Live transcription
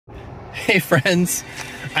Hey friends,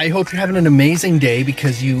 I hope you're having an amazing day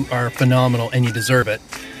because you are phenomenal and you deserve it.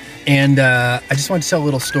 And I just want to tell a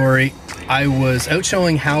little story. I was out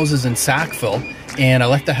showing houses in Sackville and I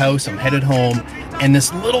left the house, I'm headed home, and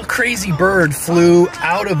this little crazy bird flew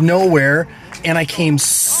out of nowhere and I came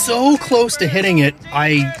so close to hitting it,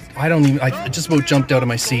 I just about jumped out of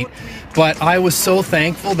my seat. But I was so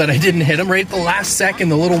thankful that I didn't hit him. Right at the last second,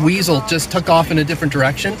 the little weasel just took off in a different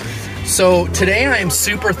direction. So today I am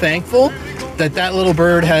super thankful that that little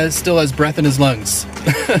bird still has breath in his lungs.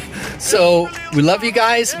 So we love you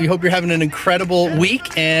guys. We hope you're having an incredible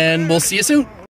week and we'll see you soon.